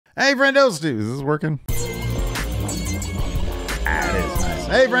Hey, friendo Steve. Is this working? That is nice.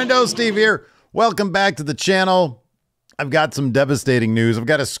 Hey, friendo Steve here. Welcome back to the channel. I've got some devastating news. I've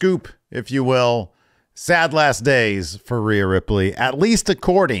got a scoop, if you will. Sad last days for Rhea Ripley, at least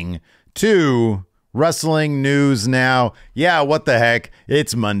according to Wrestling News Now. Yeah, what the heck?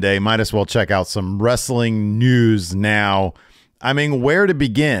 It's Monday. Might as well check out some Wrestling News Now. I mean, where to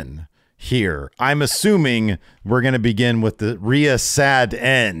begin here? I'm assuming we're going to begin with the Rhea sad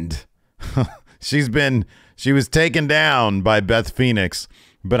end. She was taken down by Beth Phoenix,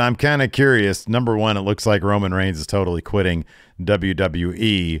 but I'm kind of curious. Number one, it looks like Roman Reigns is totally quitting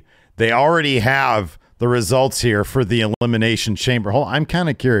WWE. They already have the results here for the Elimination Chamber. I'm kind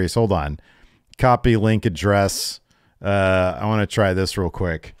of curious. Hold on. Copy link address. I want to try this real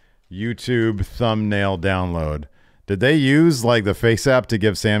quick. YouTube thumbnail download. Did they use like the Face app to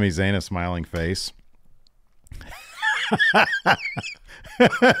give Sami Zayn a smiling face?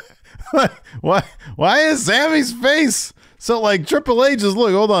 Why is Sammy's face so like Triple H is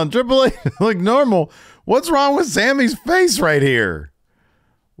look? Hold on, Triple H look normal. What's wrong with Sammy's face right here?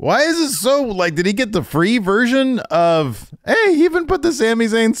 Why is it so like? Did he get the free version of? Hey, he even put the Sami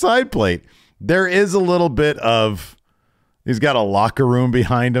Zayn side plate. There is a little bit of. He's got a locker room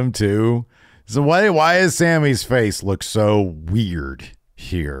behind him too. So why is Sammy's face look so weird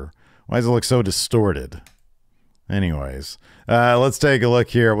here? Why does it look so distorted? Anyways, let's take a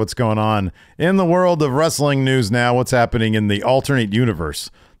look here at what's going on in the world of wrestling news now. What's happening in the alternate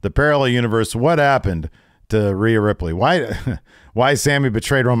universe, the parallel universe? What happened to Rhea Ripley? Why Sammy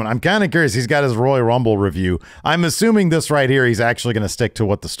betrayed Roman? I'm kind of curious. He's got his Royal Rumble review. I'm assuming this right here, he's actually going to stick to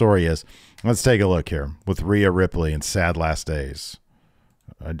what the story is. Let's take a look here with Rhea Ripley and sad last days.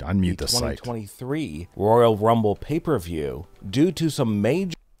 Unmute the site. 2023 Royal Rumble pay-per-view due to some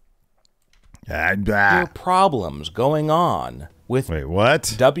major problems going on with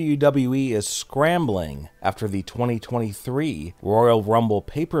WWE is scrambling after the 2023 Royal Rumble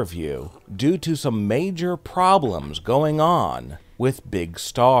pay-per-view due to some major problems going on with big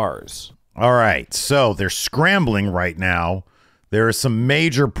stars. All right, so they're scrambling right now. There are some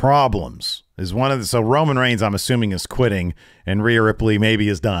major problems. So Roman Reigns, I'm assuming, is quitting, and Rhea Ripley maybe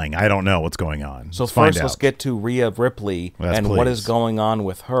is dying. I don't know what's going on. So let's get to Rhea Ripley what is going on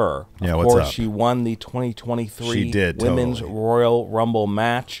with her. Yeah, of course, she won the 2023 Women's Royal Rumble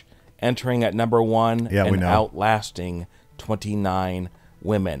match, entering at #1 and outlasting 29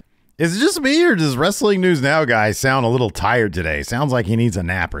 women. Is it just me, or does Wrestling News Now guy sound a little tired today? Sounds like he needs a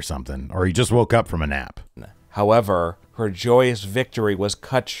nap or something, or he just woke up from a nap. However, her joyous victory was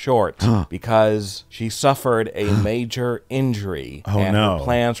cut short because she suffered a major injury, and her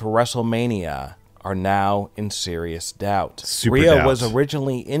plans for WrestleMania are now in serious doubt. Rhea was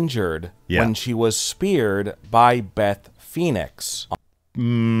originally injured when she was speared by Beth Phoenix. Well,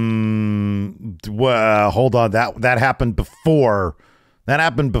 hold on. That happened before. That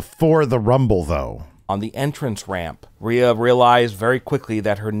happened before the Rumble, though. On the entrance ramp, Rhea realized very quickly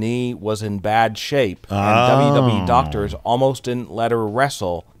that her knee was in bad shape, and WWE doctors almost didn't let her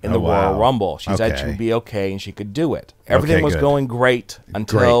wrestle in the Royal Rumble. She said she would be okay and she could do it. Everything was going great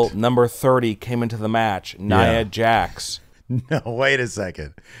until number 30 came into the match, Nia Jax. No, wait a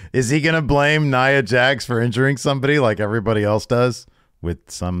second. Is he going to blame Nia Jax for injuring somebody like everybody else does with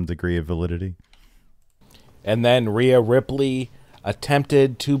some degree of validity? And then Rhea Ripley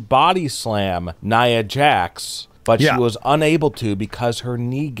attempted to body slam Nia Jax, but she was unable to because her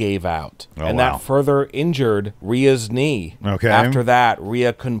knee gave out. That further injured Rhea's knee. After that,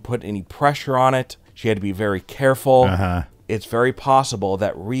 Rhea couldn't put any pressure on it. She had to be very careful. It's very possible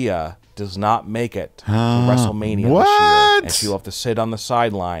that Rhea does not make it to WrestleMania this year, and she'll have to sit on the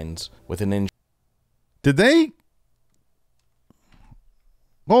sidelines with an injury. Did they?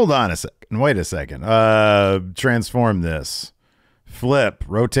 Hold on a second. Wait a second. Transform this. Flip,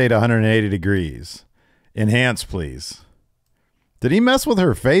 rotate 180 degrees. Enhance, please. Did he mess with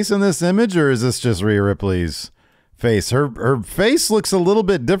her face in this image, or is this just Rhea Ripley's face? Her face looks a little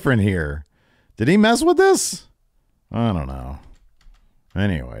bit different here. Did he mess with this? I don't know.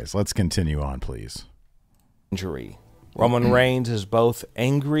 Anyways, let's continue on, please. Injury. Roman Reigns is both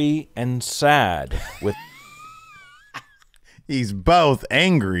angry and sad with He's both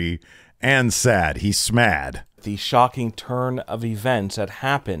angry and sad. He's smad. The shocking turn of events that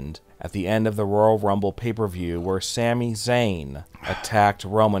happened at the end of the Royal Rumble pay-per-view where Sami Zayn attacked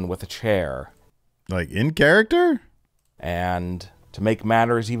Roman with a chair. Like in character? And to make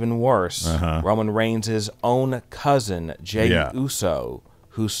matters even worse, Roman Reigns' own cousin, Jey Uso,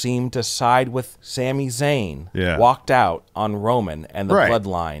 who seemed to side with Sami Zayn, walked out on Roman and the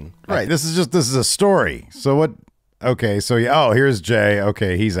bloodline. Right. This is a story. So what? Okay, so oh, here's Jay.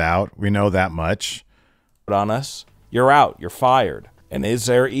 Okay, he's out. We know that much. On us, you're out. You're fired. And is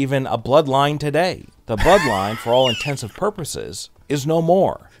there even a bloodline today? The bloodline, for all intents and purposes, is no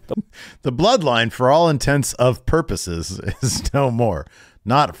more. The bloodline, for all intents of purposes, is no more.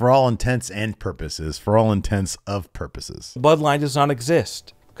 Not for all intents and purposes. For all intents of purposes. The bloodline does not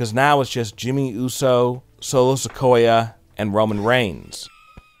exist because now it's just Jimmy Uso, Solo Sikoa, and Roman Reigns.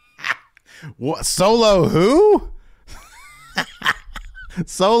 What? Solo who?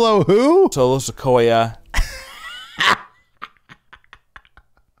 Solo who? Solo Sikoa.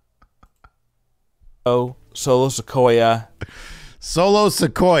 Oh, Solo Sikoa. Solo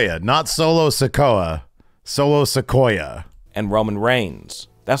Sikoa, not Solo Sikoa. Solo Sikoa. And Roman Reigns.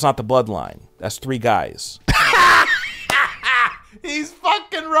 That's not the bloodline. That's 3 guys. He's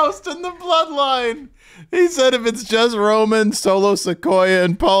fucking roasting the bloodline. He said if it's just Roman, Solo Sikoa,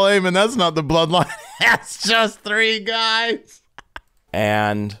 and Paul Heyman, that's not the bloodline. That's just 3 guys.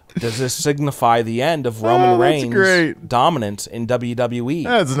 And does this signify the end of Roman Reigns' dominance in WWE?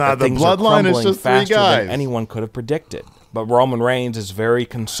 That's not the bloodline. It's just 3 guys. Than anyone could have predicted. But Roman Reigns is very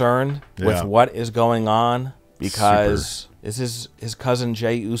concerned with what is going on because this is his cousin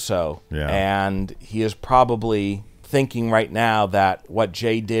Jey Uso. Yeah. And he is probably thinking right now that what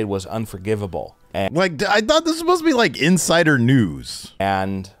Jey did was unforgivable. And, like, I thought this was supposed to be like insider news.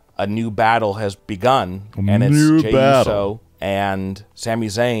 And a new battle has begun. And it's Jey Uso and Sami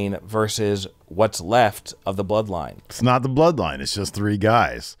Zayn versus what's left of the bloodline. It's not the bloodline. It's just 3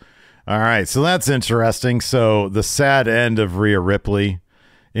 guys. All right, so that's interesting. So the sad end of Rhea Ripley.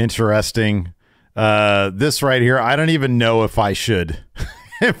 Interesting. This right here, I don't even know if I should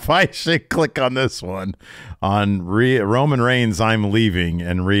if I should click on this one. On Roman Reigns, I'm leaving,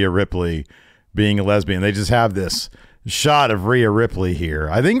 and Rhea Ripley being a lesbian. They just have this shot of Rhea Ripley here.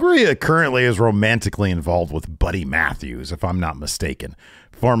 I think Rhea currently is romantically involved with Buddy Matthews, if I'm not mistaken,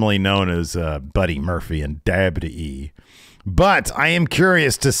 formerly known as Buddy Murphy and WWE. But I am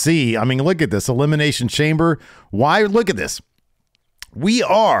curious to see. I mean, look at this Elimination Chamber. Why? Look at this. We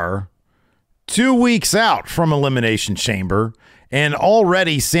are 2 weeks out from Elimination Chamber, and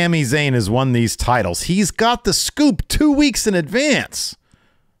already Sami Zayn has won these titles. He's got the scoop 2 weeks in advance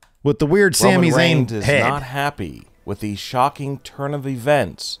with the weird Sami Zayn Reigns is head. Not happy with the shocking turn of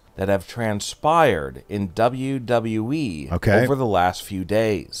events that have transpired in WWE over the last few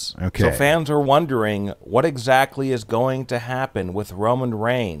days. So fans are wondering what exactly is going to happen with Roman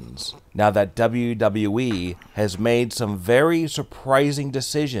Reigns now that WWE has made some very surprising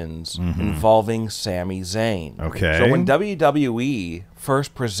decisions involving Sami Zayn. So when WWE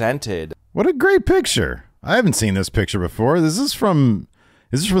first presented... What a great picture. I haven't seen this picture before. Is this from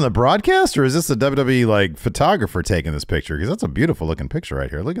the broadcast, or is this the WWE like photographer taking this picture? Because that's a beautiful looking picture right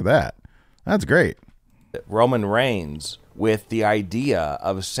here. Look at that. That's great. Roman Reigns with the idea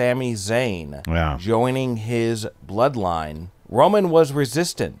of Sami Zayn joining his bloodline. Roman was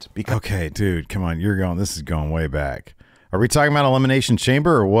resistant because... Okay, dude, come on. This is going way back. Are we talking about Elimination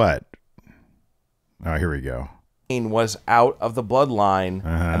Chamber or what? Oh, here we go. Was out of the bloodline,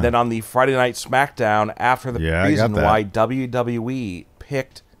 and then on the Friday Night SmackDown, after the reason why WWE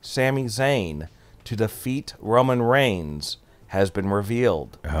picked Sami Zayn to defeat Roman Reigns has been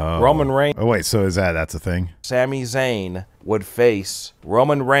revealed. Roman Reigns. Oh wait, so that's a thing? Sami Zayn would face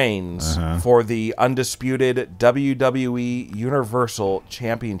Roman Reigns for the undisputed WWE Universal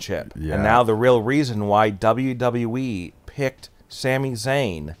Championship. And now the real reason why WWE picked Sami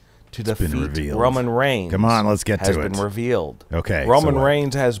Zayn to defeat Roman Reigns. Come on, let's get to it. Has been revealed. Okay. Roman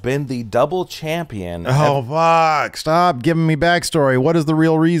Reigns has been the double champion. Oh, fuck. Stop giving me backstory. What is the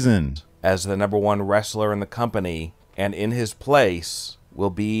real reason? As the #1 wrestler in the company, and in his place will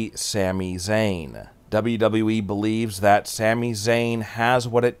be Sami Zayn. WWE believes that Sami Zayn has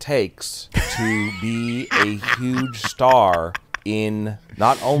what it takes to be a huge star in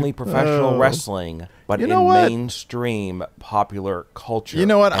not only professional wrestling, but in mainstream popular culture. You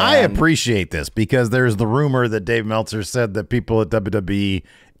know what? I appreciate this because there's the rumor that Dave Meltzer said that people at WWE,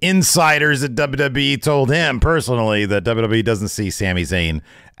 insiders at WWE, told him personally that WWE doesn't see Sami Zayn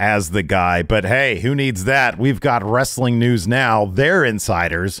as the guy. But hey, who needs that? We've got wrestling news now. Their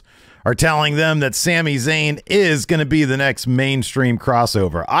insiders are telling them that Sami Zayn is going to be the next mainstream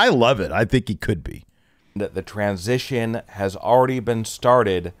crossover. I love it. I think he could be. The transition has already been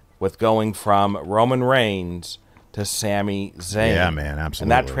started with going from Roman Reigns to Sami Zayn. Yeah, man,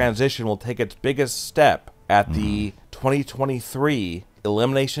 absolutely. And that transition will take its biggest step at the 2023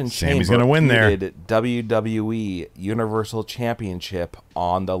 Elimination Sammy's Chamber gonna win there. WWE Universal Championship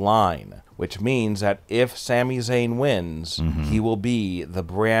on the line, which means that if Sami Zayn wins, he will be the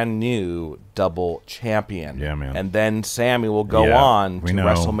brand new double champion. Yeah, man. And then Sami will go on to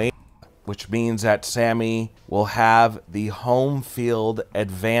WrestleMania, which means that Sami will have the home field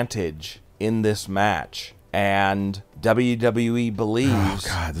advantage in this match. And WWE believes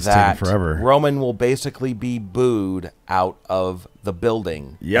that Roman will basically be booed out of the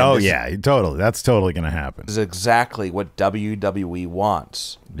building. Oh, yeah, totally. That's totally going to happen. This is exactly what WWE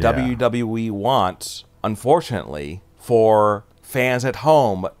wants. Yeah. WWE wants, unfortunately, for fans at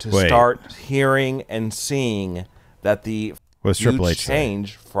home to start hearing and seeing that the huge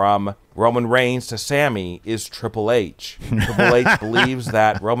change from Roman Reigns to Sami is Triple H. Triple H believes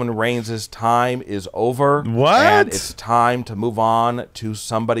that Roman Reigns' time is over. What? And it's time to move on to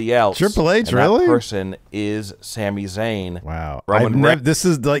somebody else. Triple H, and really? That person is Sami Zayn. Wow. This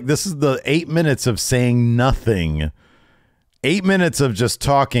is the 8 minutes of saying nothing. 8 minutes of just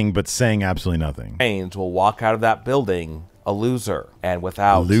talking but saying absolutely nothing. Reigns will walk out of that building a loser and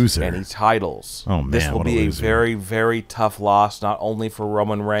without any titles. Oh, man, this will be a very, very tough loss, not only for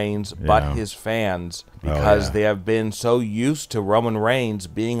Roman Reigns, but his fans, because they have been so used to Roman Reigns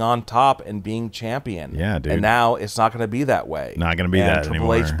being on top and being champion. Yeah, dude. And now it's not going to be that way. Not going to be that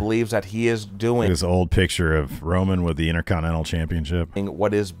Triple anymore. H believes that he is doing this old picture of Roman with the Intercontinental Championship.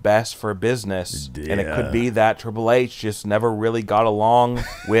 What is best for business. Yeah. And it could be that Triple H just never really got along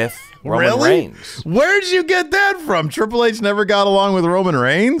with Roman Reigns. Where'd you get that from? Triple H never got along with Roman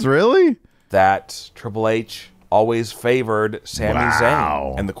Reigns? Really? That Triple H always favored Sami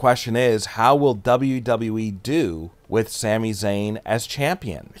Zayn. And the question is, how will WWE do with Sami Zayn as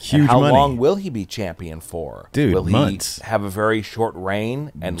champion? Huge how money. long will he be champion for? Dude, will months. He have a very short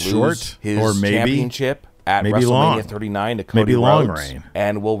reign and lose his championship at maybe WrestleMania long. 39 to Cody maybe Rhodes? Long reign.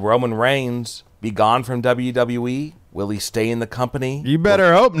 And will Roman Reigns be gone from WWE? Will he stay in the company? You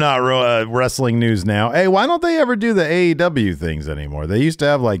better hope not, Wrestling News Now. Hey, why don't they ever do the AEW things anymore? They used to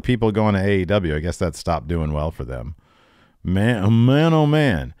have like people going to AEW. I guess that stopped doing well for them. Man, oh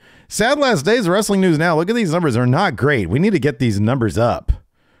man. Sad last days of Wrestling News Now. Look at these numbers. They're not great. We need to get these numbers up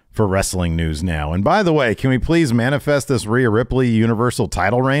for Wrestling News Now. And by the way, can we please manifest this Rhea Ripley Universal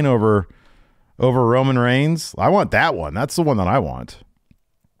title reign over Roman Reigns? I want that one. That's the one that I want.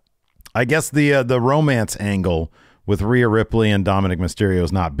 I guess the romance angle with Rhea Ripley and Dominic Mysterio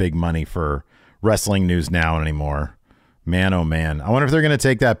is not big money for Wrestling News Now anymore. Man, oh man. I wonder if they're going to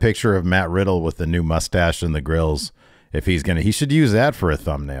take that picture of Matt Riddle with the new mustache and the grills. If he should use that for a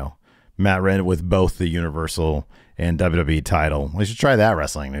thumbnail. Matt Riddle with both the Universal and WWE title. We should try that,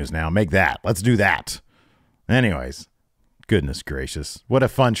 Wrestling News Now. Make that. Let's do that. Anyways, goodness gracious. What a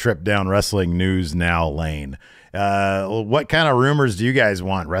fun trip down Wrestling News Now lane. What kind of rumors do you guys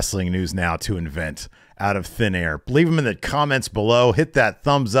want Wrestling News Now to invent out of thin air? Leave them in the comments below. Hit that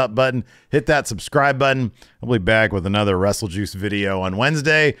thumbs up button. Hit that subscribe button. I'll be back with another WrestleJuice video on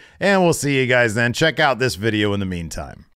Wednesday, and we'll see you guys then. Check out this video in the meantime.